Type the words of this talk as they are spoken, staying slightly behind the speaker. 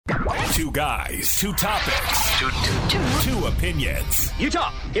Two guys, two topics, two opinions. You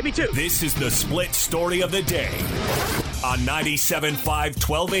talk. Give me two. This is the split story of the day on 97.5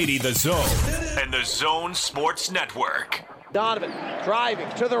 1280 The Zone and The Zone Sports Network. Donovan driving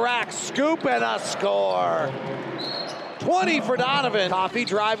to the rack, scoop and a score. 20 for Donovan. Coffee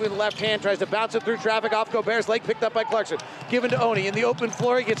driving with the left hand, tries to bounce it through traffic off Gobert's leg, picked up by Clarkson. Given to Oni in the open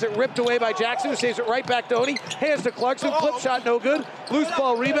floor, he gets it ripped away by Jackson, who saves it right back to Oni. Hands to Clarkson, flip shot no good. Loose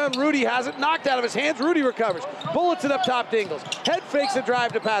ball rebound, Rudy has it, knocked out of his hands, Rudy recovers. Bullets it up top to Ingles. Head fakes a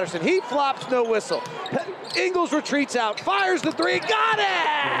drive to Patterson. He flops, no whistle. Ingles retreats out, fires the three, got it!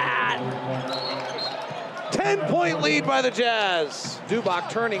 10-point lead by the Jazz. Zubac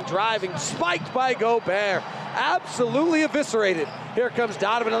turning, driving, spiked by Gobert. Absolutely eviscerated. Here comes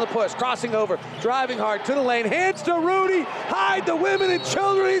Donovan on the push, crossing over, driving hard to the lane, hands to Rudy, hide the women and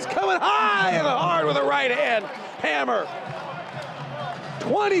children, he's coming high and hard with a right hand hammer.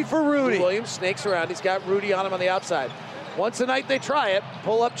 20 for Rudy. Williams snakes around, he's got Rudy on him on the outside. Once a night they try it,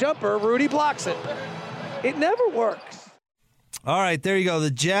 pull-up jumper, Rudy blocks it. It never works. All right, there you go.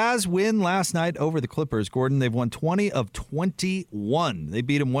 The Jazz win last night over the Clippers, Gordon. They've won 20 of 21. They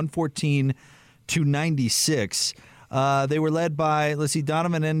beat them 114-96. They were led by,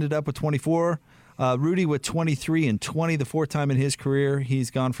 Donovan ended up with 24. Rudy with 23 and 20, the fourth time in his career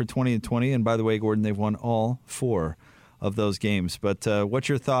he's gone for 20 and 20. And by the way, Gordon, they've won all four of those games. But what's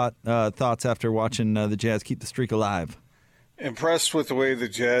your thoughts after watching the Jazz keep the streak alive? Impressed with the way the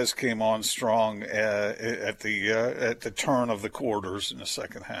Jazz came on strong at the turn of the quarters in the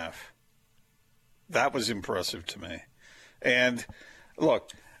second half. That was impressive to me. And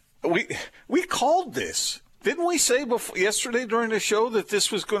look, we called this. Didn't we say yesterday during the show that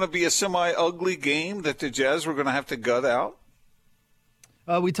this was going to be a semi-ugly game that the Jazz were going to have to gut out?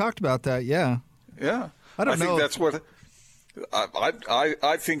 We talked about that, yeah. Yeah. I think that's what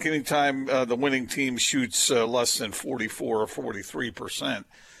I think anytime the winning team shoots less than 44 or 43%,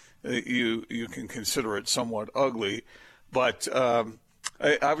 you can consider it somewhat ugly. But I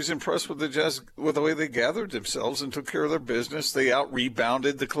was impressed with the Jazz, with the way they gathered themselves and took care of their business. They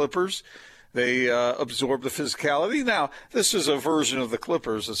out-rebounded the Clippers. They absorbed the physicality. Now, this is a version of the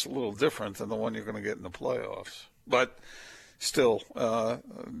Clippers that's a little different than the one you're going to get in the playoffs. But still,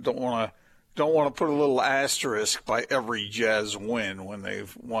 don't want to put a little asterisk by every Jazz win when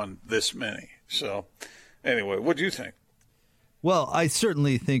they've won this many. So, anyway, what do you think? Well, I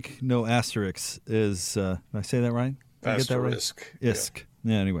certainly think no asterisk is. Did I say that right? Did I get that right? Isk.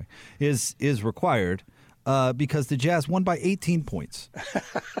 Yeah. Anyway, is required because the Jazz won by 18 points.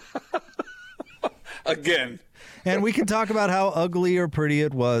 Again. And we can talk about how ugly or pretty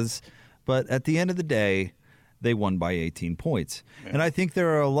it was, but at the end of the day, they won by 18 points. Yeah. And I think there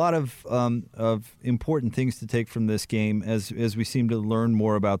are a lot of important things to take from this game as we seem to learn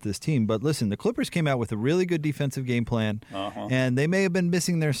more about this team. But listen, the Clippers came out with a really good defensive game plan, and they may have been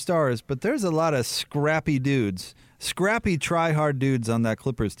missing their stars, but there's a lot of scrappy try-hard dudes on that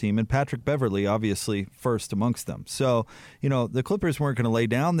Clippers team, and Patrick Beverley obviously first amongst them. So, the Clippers weren't going to lay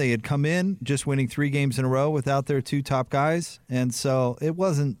down. They had come in just winning 3 games in a row without their 2 top guys, and so it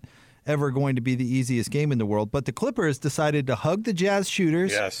wasn't ever going to be the easiest game in the world. But the Clippers decided to hug the Jazz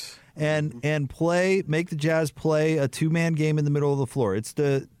shooters and make the Jazz play a 2-man game in the middle of the floor. It's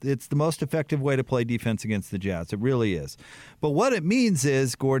the most effective way to play defense against the Jazz. It really is. But what it means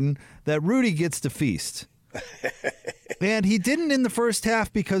is, Gordon, that Rudy gets to feast. And he didn't in the first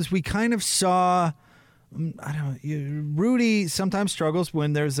half because we kind of saw, Rudy sometimes struggles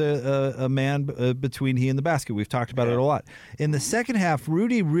when there's a man between he and the basket. We've talked about it a lot. In the second half,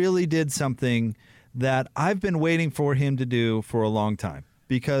 Rudy really did something that I've been waiting for him to do for a long time,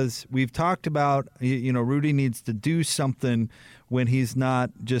 because we've talked about, Rudy needs to do something when he's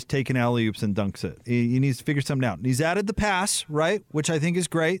not just taking alley-oops and dunks it. He needs to figure something out. And he's added the pass, right, which I think is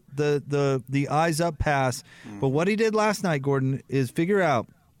great, the eyes-up pass. But what he did last night, Gordon, is figure out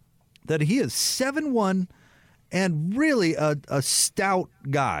that he is 7'1", and really a stout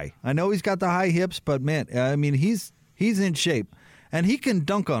guy. I know he's got the high hips, but, man, I mean, he's in shape. And he can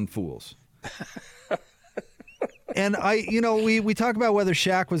dunk on fools. And we talk about whether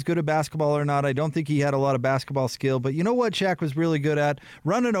Shaq was good at basketball or not. I don't think he had a lot of basketball skill. But you know what Shaq was really good at?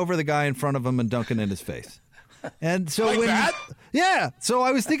 Running over the guy in front of him and dunking in his face. And so So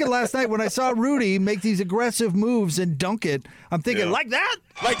I was thinking last night when I saw Rudy make these aggressive moves and dunk it, I'm thinking, like that?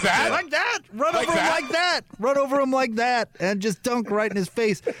 Like that? Like that? Run over him like that. Run over him like that and just dunk right in his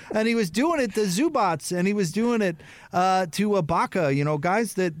face. And he was doing it to Zubats, and he was doing it to Ibaka,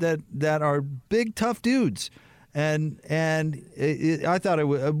 guys that are big, tough dudes. I thought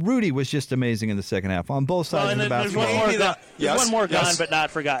Rudy was just amazing in the second half on both sides of the basketball. There's one more gone but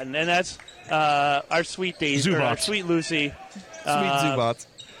not forgotten, and that's our sweet Daisy, or our sweet Lucy. Sweet Zubats.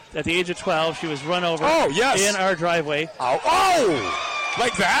 At the age of 12, she was run over in our driveway. Oh!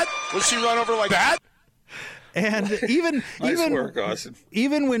 Like that? Was she run over like that? And even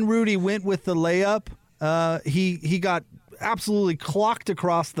when Rudy went with the layup, he got absolutely clocked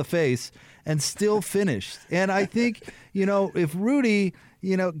across the face and still finished. And I think, if Rudy,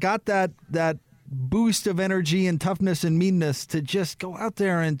 got that boost of energy and toughness and meanness to just go out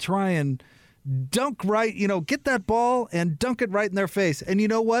there and try and dunk right, get that ball and dunk it right in their face. And you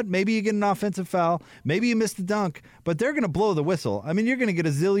know what? Maybe you get an offensive foul. Maybe you missed the dunk, but they're going to blow the whistle. I mean, you're going to get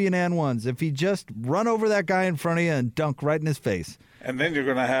a zillion and ones if you just run over that guy in front of you and dunk right in his face. And then you're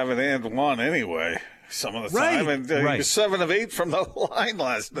going to have an and one anyway some of the time. And he was 7 of 8 from the line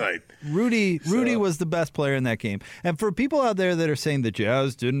last night. Rudy was the best player in that game. And for people out there that are saying the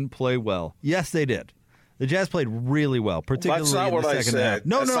Jazz didn't play well, yes, they did. The Jazz played really well, particularly in the second half.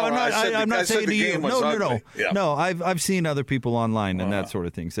 No, I'm not saying to you. No. Yeah. No, I've seen other people online and that sort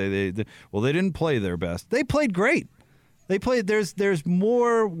of thing say they didn't play their best. They played great. They played. There's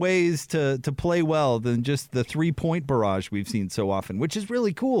more ways to play well than just the 3-point barrage we've seen so often, which is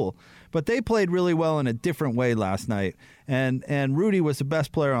really cool. But they played really well in a different way last night, and Rudy was the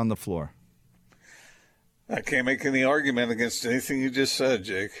best player on the floor. I can't make any argument against anything you just said,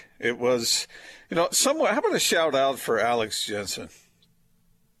 Jake. It was, somewhat. How about a shout out for Alex Jensen?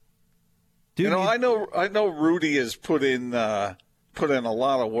 I know Rudy has put in a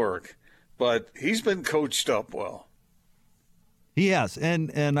lot of work, but he's been coached up well. He has,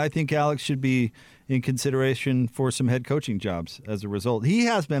 and I think Alex should be in consideration for some head coaching jobs as a result. He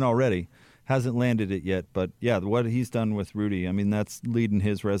has been already. Hasn't landed it yet, but yeah, what he's done with Rudy, I mean, that's leading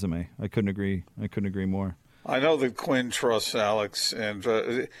his resume. I couldn't agree more. I know that Quinn trusts Alex,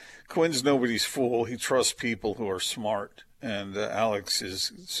 and Quinn's nobody's fool. He trusts people who are smart, and Alex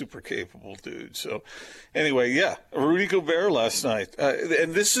is super capable dude. So anyway, yeah, Rudy Gobert last night.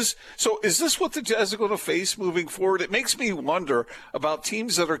 And is this what the Jazz are going to face moving forward? It makes me wonder about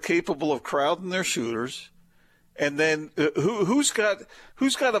teams that are capable of crowding their shooters. And then who's got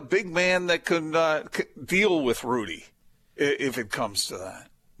a big man that can deal with Rudy if it comes to that?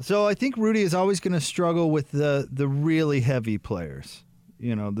 So I think Rudy is always going to struggle with the really heavy players.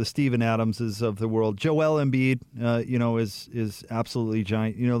 The Steven Adamses of the world. Joel Embiid, is absolutely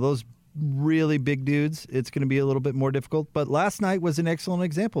giant. Those really big dudes, it's going to be a little bit more difficult. But last night was an excellent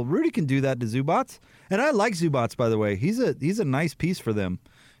example. Rudy can do that to Zubats. And I like Zubats, by the way. He's a nice piece for them.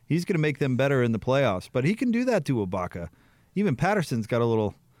 He's going to make them better in the playoffs, but he can do that to Ibaka. Even Patterson's got a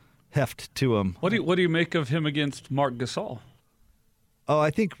little heft to him. What do you make of him against Marc Gasol? Oh,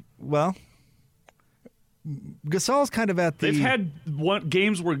 I think, Gasol's kind of at the... They've had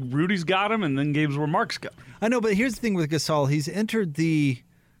games where Rudy's got him and then games where Mark's got him. I know, but here's the thing with Gasol. He's entered the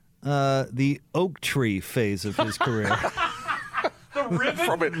oak tree phase of his career. The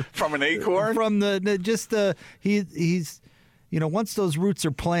ribbon? From an acorn? He's... once those roots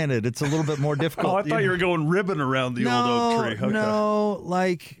are planted, it's a little bit more difficult. Oh, I thought you were going ribbon around the old oak tree. Okay. No,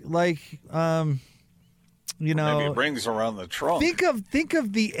 maybe it rings around the trunk. Think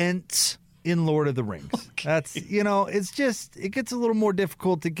of the Ents in Lord of the Rings. Okay. That's it's just it gets a little more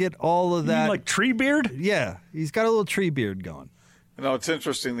difficult to get all of that. You mean like tree beard? Yeah, he's got a little tree beard going. It's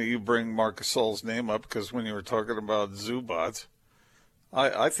interesting that you bring Marc Gasol's name up because when you were talking about Zubats,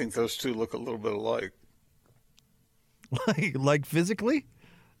 I think those two look a little bit alike. Like physically?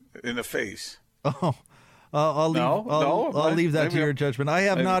 In the face. Oh, I'll leave that to your judgment. I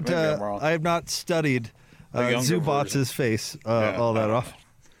have not studied Zubats' face all that often.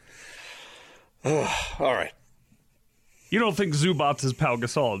 All right. You don't think Zubats is Pau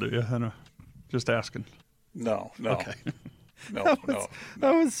Gasol, do you? I know. Just asking. No. Okay. No.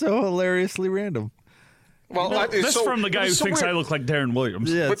 That was so hilariously random. Well, that's from the guy who thinks I look like Darren Williams.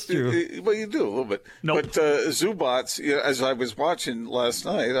 Yeah, that's true. Well, you do a little bit. Nope. But Zubats, as I was watching last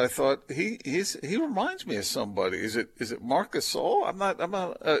night, I thought he reminds me of somebody. Is it Marc Gasol? I'm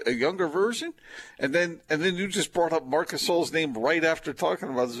not a younger version. And then you just brought up Marc Gasol's name right after talking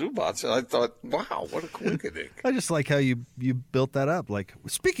about Zubats, and I thought, wow, what a coincidence. I just like how you built that up. Like,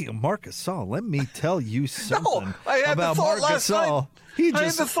 speaking of Marc Gasol, let me tell you something about Marc Gasol. I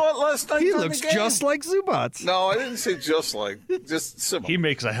had the thought last night. He looks just like Zubats. No, I didn't say just like, just similar. He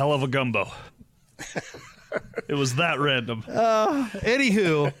makes a hell of a gumbo. It was that random.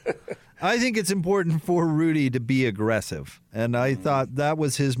 Anywho, I think it's important for Rudy to be aggressive, and I thought that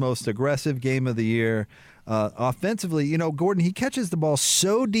was his most aggressive game of the year. Offensively, Gordon, he catches the ball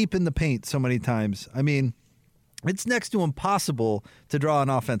so deep in the paint so many times. I mean, It's next to impossible to draw an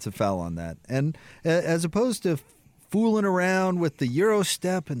offensive foul on that. And as opposed to fooling around with the Euro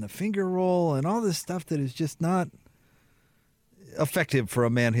step and the finger roll and all this stuff that is just not effective for a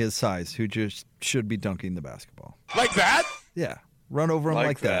man his size who just should be dunking the basketball. Like that? Yeah. Run over him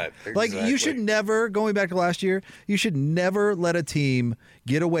like that. Exactly. Like, you should never, going back to last year, you should never let a team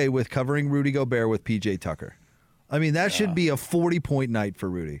get away with covering Rudy Gobert with P.J. Tucker. I mean, that should be a 40-point night for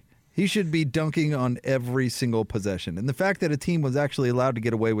Rudy. He should be dunking on every single possession. And the fact that a team was actually allowed to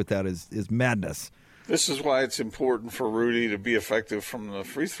get away with that is madness. This is why it's important for Rudy to be effective from the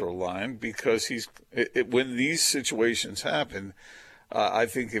free throw line, because when these situations happen, I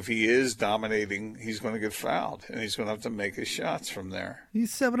think if he is dominating, he's going to get fouled, and he's going to have to make his shots from there.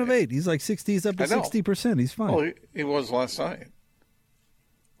 He's 7 of 8. He's like 60. He's up to 60%. He's fine. Well, he was last night,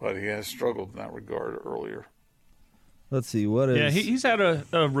 but he has struggled in that regard earlier. Let's see, what is... Yeah, he's had a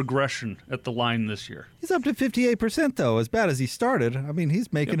regression at the line this year. He's up to 58%, though, as bad as he started. I mean,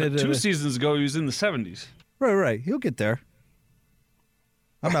 he's making it... 2 seasons ago, he was in the 70s. Right. He'll get there.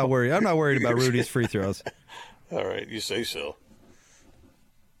 I'm not worried. I'm not worried about Rudy's free throws. All right, you say so.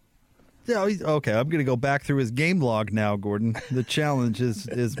 Yeah, okay, I'm going to go back through his game log now, Gordon. The challenge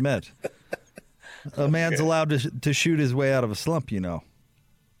is met. A man's allowed to shoot his way out of a slump, you know.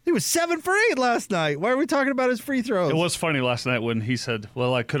 He was 7 for 8 last night. Why are we talking about his free throws? It was funny last night when he said,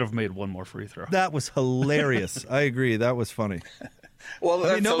 well, I could have made one more free throw. That was hilarious. I agree. That was funny. Well,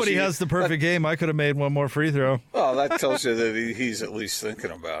 I mean, nobody has the perfect game. I could have made one more free throw. Well, that tells you that he's at least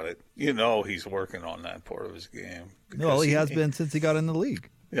thinking about it. You know he's working on that part of his game. Well, he has been since he got in the league.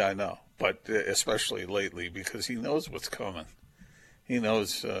 Yeah, I know. But especially lately, because he knows what's coming. He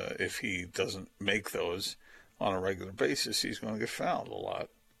knows if he doesn't make those on a regular basis, he's going to get fouled a lot.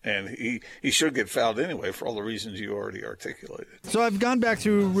 And he should get fouled anyway for all the reasons you already articulated. So I've gone back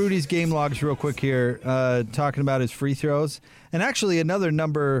through Rudy's game logs real quick here, talking about his free throws. And actually another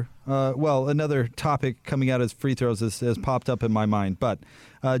another topic coming out as free throws has popped up in my mind. But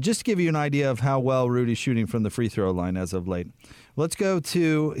just to give you an idea of how well Rudy's shooting from the free throw line as of late. Let's go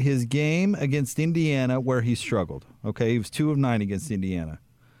to his game against Indiana where he struggled. Okay, he was 2 of 9 against Indiana.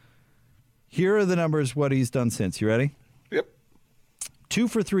 Here are the numbers, what he's done since. You ready? Yep. 2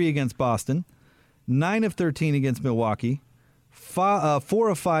 for 3 against Boston, 9 of 13 against Milwaukee, 4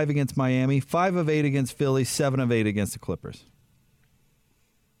 of 5 against Miami, 5 of 8 against Philly, 7 of 8 against the Clippers.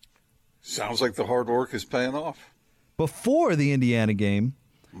 Sounds like the hard work is paying off. Before the Indiana game,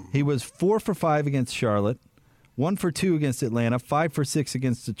 he was 4 for 5 against Charlotte, 1 for 2 against Atlanta, 5 for 6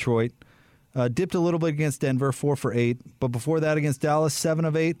 against Detroit, dipped a little bit against Denver, 4 for 8. But before that against Dallas, 7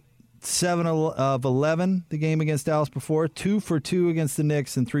 of 8. 7 of 11, the game against Dallas before, 2 for 2 against the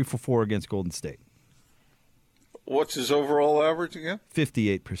Knicks, and 3 for 4 against Golden State. What's his overall average again?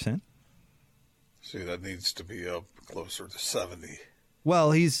 58%. See, that needs to be up closer to 70.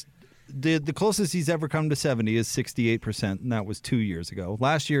 Well, he's the closest he's ever come to 70 is 68%, and that was 2 years ago.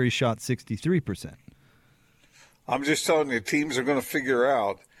 Last year he shot 63%. I'm just telling you, teams are going to figure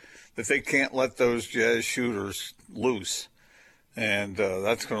out that they can't let those Jazz shooters loose. And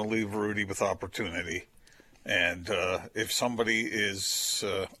that's going to leave Rudy with opportunity. And if somebody is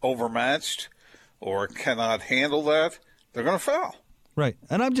overmatched or cannot handle that, they're going to foul. Right.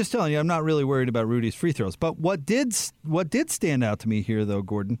 And I'm just telling you, I'm not really worried about Rudy's free throws. But what did stand out to me here, though,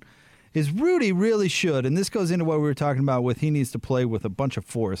 Gordon, is Rudy really should, and this goes into what we were talking about with he needs to play with a bunch of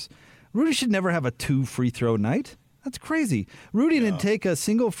force. Rudy should never have a 2 free throw night. That's crazy. Rudy didn't take a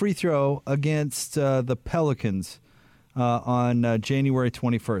single free throw against the Pelicans on January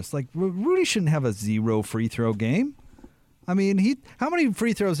 21st. Like, Rudy shouldn't have a 0 free throw game. I mean, how many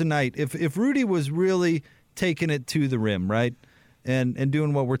free throws a night? If Rudy was really taking it to the rim, right, and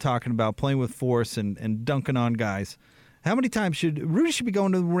doing what we're talking about, playing with force and dunking on guys, how many times should Rudy be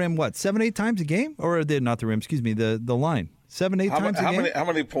going to the rim? What, 7-8 times a game, or not the rim? Excuse me, the line. 7-8 times a game. How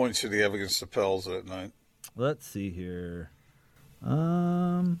many points did he have against the Pels that night? Let's see here.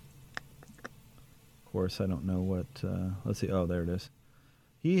 Of course, I don't know what. Let's see. Oh, there it is.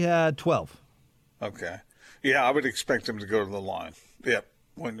 He had 12. Okay. Yeah, I would expect him to go to the line. Yep.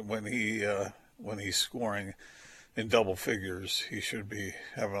 When he's scoring in double figures, he should be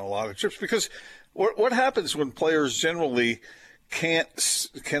having a lot of trips. Because what happens when players generally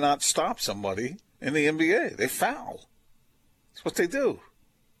cannot stop somebody in the NBA? They foul. That's what they do.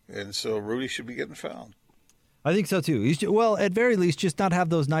 And so Rudy should be getting fouled. I think so too. Well, at very least, just not have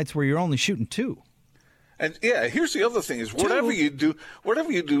those nights where you're only shooting 2. And yeah, here's the other thing: is whatever you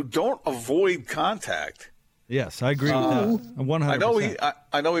do, don't avoid contact. Yes, I agree with that. 100%.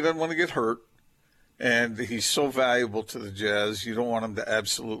 I know he doesn't want to get hurt, and he's so valuable to the Jazz. You don't want him to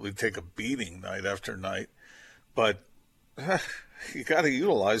absolutely take a beating night after night, but you got to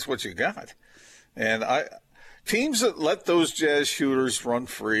utilize what you got. And teams that let those Jazz shooters run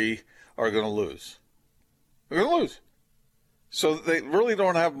free are going to lose. They're going to lose. So they really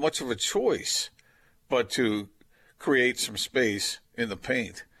don't have much of a choice but to create some space in the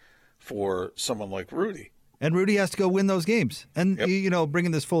paint for someone like Rudy. And Rudy has to go win those games. And, bringing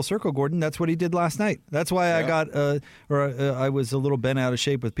this full circle, Gordon, that's what he did last night. That's why I was a little bent out of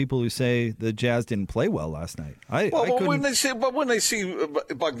shape with people who say the Jazz didn't play well last night. When they see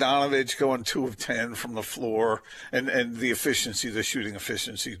Bogdanovich going 2 of 10 from the floor and the shooting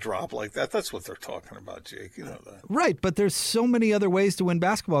efficiency drop like that, that's what they're talking about, Jake. You know that. Right, but there's so many other ways to win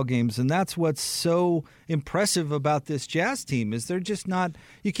basketball games, and that's what's so impressive about this Jazz team is they're just not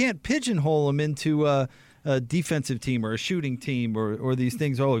 – you can't pigeonhole them into a defensive team or a shooting team or these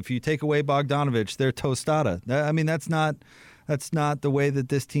things. Oh, if you take away Bogdanovich, they're tostada. I mean, that's not the way that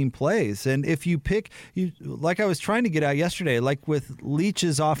this team plays. And if you pick, like I was trying to get out yesterday, like with Mike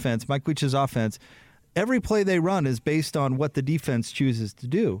Leach's offense, every play they run is based on what the defense chooses to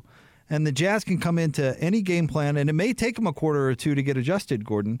do. And the Jazz can come into any game plan, and it may take them a quarter or two to get adjusted,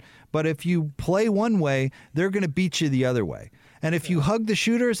 Gordon, but if you play one way, they're going to beat you the other way. And if you hug the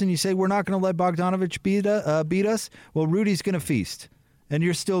shooters and you say, we're not going to let Bogdanovich beat us, well, Rudy's going to feast, and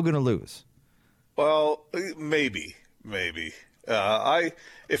you're still going to lose. Well, maybe. If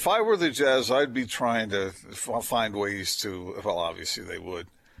I were the Jazz, I'd be trying to find ways to, well, obviously they would,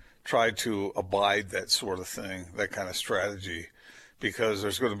 try to abide that sort of thing, that kind of strategy, because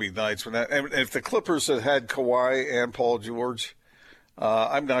there's going to be nights when that – and if the Clippers had Kawhi and Paul George –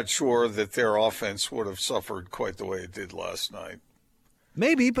 I'm not sure that their offense would have suffered quite the way it did last night.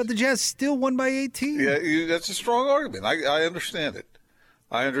 Maybe, but the Jazz still won by 18. Yeah, that's a strong argument. I understand it.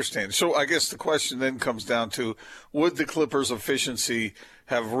 I understand. So I guess the question then comes down to, would the Clippers' efficiency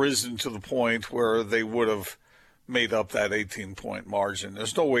have risen to the point where they would have made up that 18-point margin?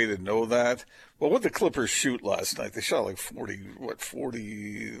 There's no way to know that. Well, what did the Clippers shoot last night? They shot like 40,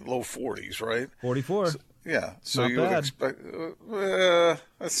 low 40s, right? 44. Yeah, so not you bad. would expect.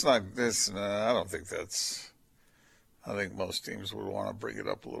 That's not this. I don't think that's. I think most teams would want to bring it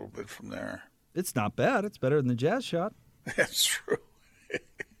up a little bit from there. It's not bad. It's better than the Jazz shot. That's true.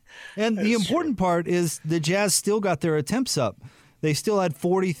 And the important part is the Jazz still got their attempts up. They still had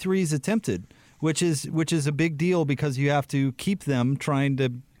 43s attempted, which is a big deal because you have to keep them trying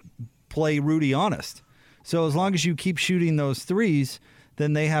to play Rudy honest. So as long as you keep shooting those threes,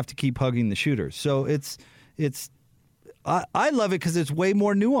 then they have to keep hugging the shooters. So I love it because it's way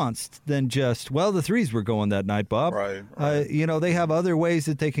more nuanced than just, well, the threes were going that night, Bob. Right. They have other ways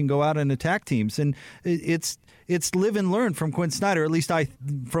that they can go out and attack teams. And it's live and learn from Quinn Snyder, at least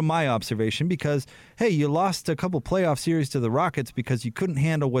from my observation, because, hey, you lost a couple playoff series to the Rockets because you couldn't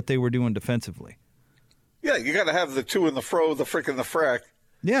handle what they were doing defensively. Yeah, you got to have the two in the fro, the frick and the frack.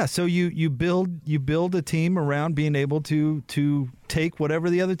 Yeah, so you build a team around being able to take whatever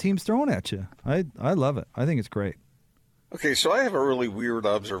the other team's throwing at you. I love it. I think it's great. Okay, so I have a really weird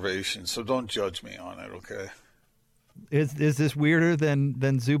observation, so don't judge me on it, okay? Is this weirder than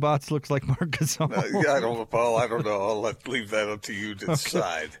Zubats looks like Marc Gasol? I don't know. I'll leave that up to you to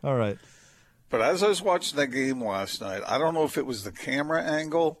decide. Okay. All right. But as I was watching that game last night, I don't know if it was the camera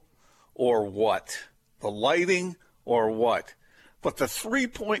angle or what, the lighting or what. But the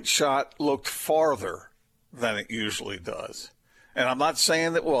three-point shot looked farther than it usually does. And I'm not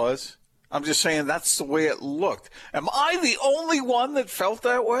saying it was. I'm just saying that's the way it looked. Am I the only one that felt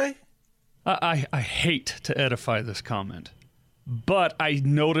that way? I hate to edify this comment, but I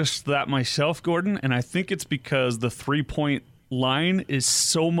noticed that myself, Gordon, and I think it's because the three-point line is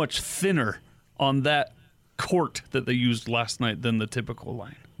so much thinner on that court that they used last night than the typical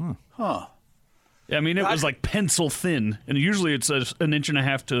line. Huh. I mean, it was like pencil thin, and usually it's an inch and a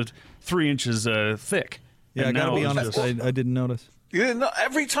half to 3 inches thick. Yeah, I got to be honest, I didn't notice. You didn't know,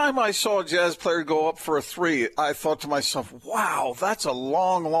 every time I saw a Jazz player go up for a three, I thought to myself, wow, that's a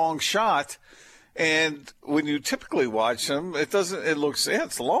long, long shot. And when you typically watch them,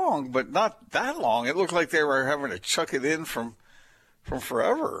 it's long, but not that long. It looked like they were having to chuck it in from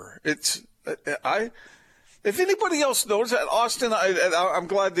forever. If anybody else knows that, Austin, I'm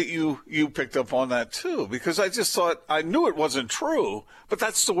glad that you picked up on that too, because I just thought, I knew it wasn't true, but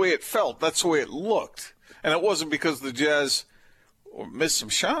that's the way it felt. That's the way it looked. And it wasn't because the Jazz missed some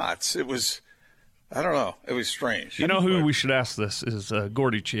shots. It was, I don't know, it was strange. You know who we should ask this is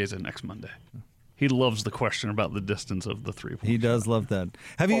Gordy Chiesa next Monday. He loves the question about the distance of the three-point He does love that.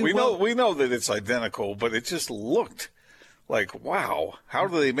 We know that it's identical, but it just looked like, wow, how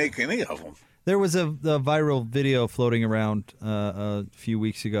do they make any of them? There was a viral video floating around a few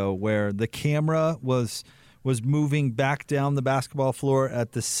weeks ago where the camera was was moving back down the basketball floor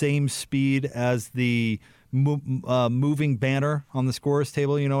at the same speed as the moving banner on the scorer's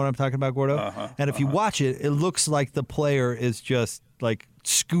table. You know what I'm talking about, Gordo? And if you watch it, it looks like the player is just like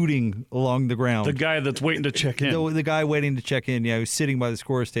scooting along the ground. The guy that's waiting to check in. The guy waiting to check in, who's sitting by the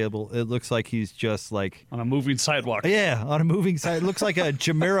scorer's table. It looks like he's just like on a moving sidewalk. Yeah, on a moving side. It looks like a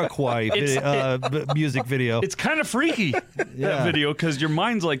Jamiroquai music video. It's kind of freaky, that video, because your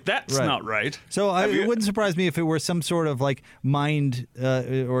mind's like, that's not right. So it wouldn't surprise me if it were some sort of like mind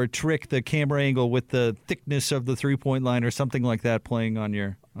or trick, the camera angle with the thickness of the three-point line or something like that playing on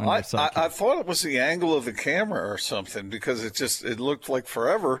your I thought it was the angle of the camera or something, because it looked like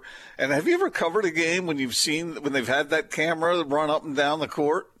forever. And have you ever covered a game when they've had that camera run up and down the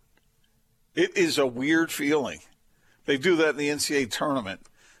court? It is a weird feeling. They do that in the NCAA tournament.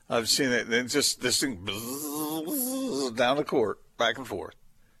 I've seen it, and just this thing down the court, back and forth.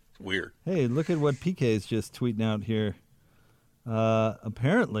 It's weird. Hey, look at what PK is just tweeting out here.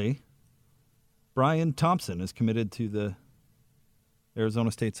 Apparently, Brian Thompson is committed to the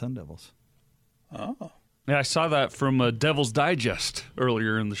Arizona State Sun Devils. Oh. Yeah, I saw that from Devil's Digest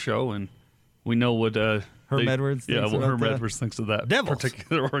earlier in the show, and we know what Herm Edwards thinks what about Herm that. Edwards thinks of that Devils.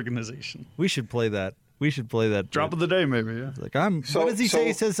 particular organization. We should play that. Drop of the day, maybe, yeah. Like what does he say?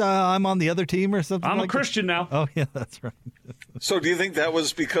 He says, I'm on the other team or something I'm like a Christian now. Oh, yeah, that's right. So do you think that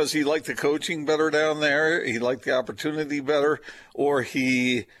was because he liked the coaching better down there, he liked the opportunity better, or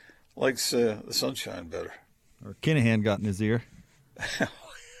he likes the sunshine better? Or Kinahan got in his ear.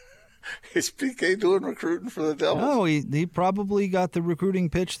 Is PK doing recruiting for the Devils? No, he probably got the recruiting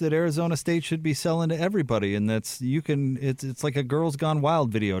pitch that Arizona State should be selling to everybody, and it's like a Girls Gone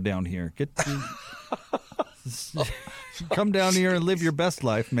Wild video down here. Come down here and live your best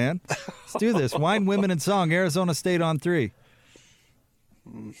life, man. Let's do this. Wine, Women, and Song. Arizona State on 3.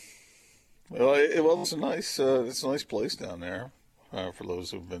 Well, it's a nice place down there for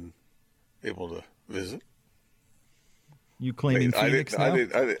those who've been able to visit. You claiming Phoenix now? I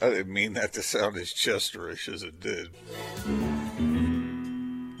didn't mean that to sound as Chesterish as it did.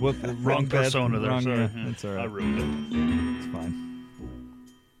 Wrong persona there. Sorry. That's all right. I ruined it. It's fine.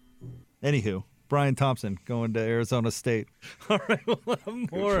 Anywho, Brian Thompson going to Arizona State. All right, we'll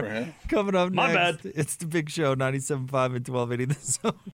have more coming up next. My bad. It's the Big Show, 97.5 and 1280 The Zone.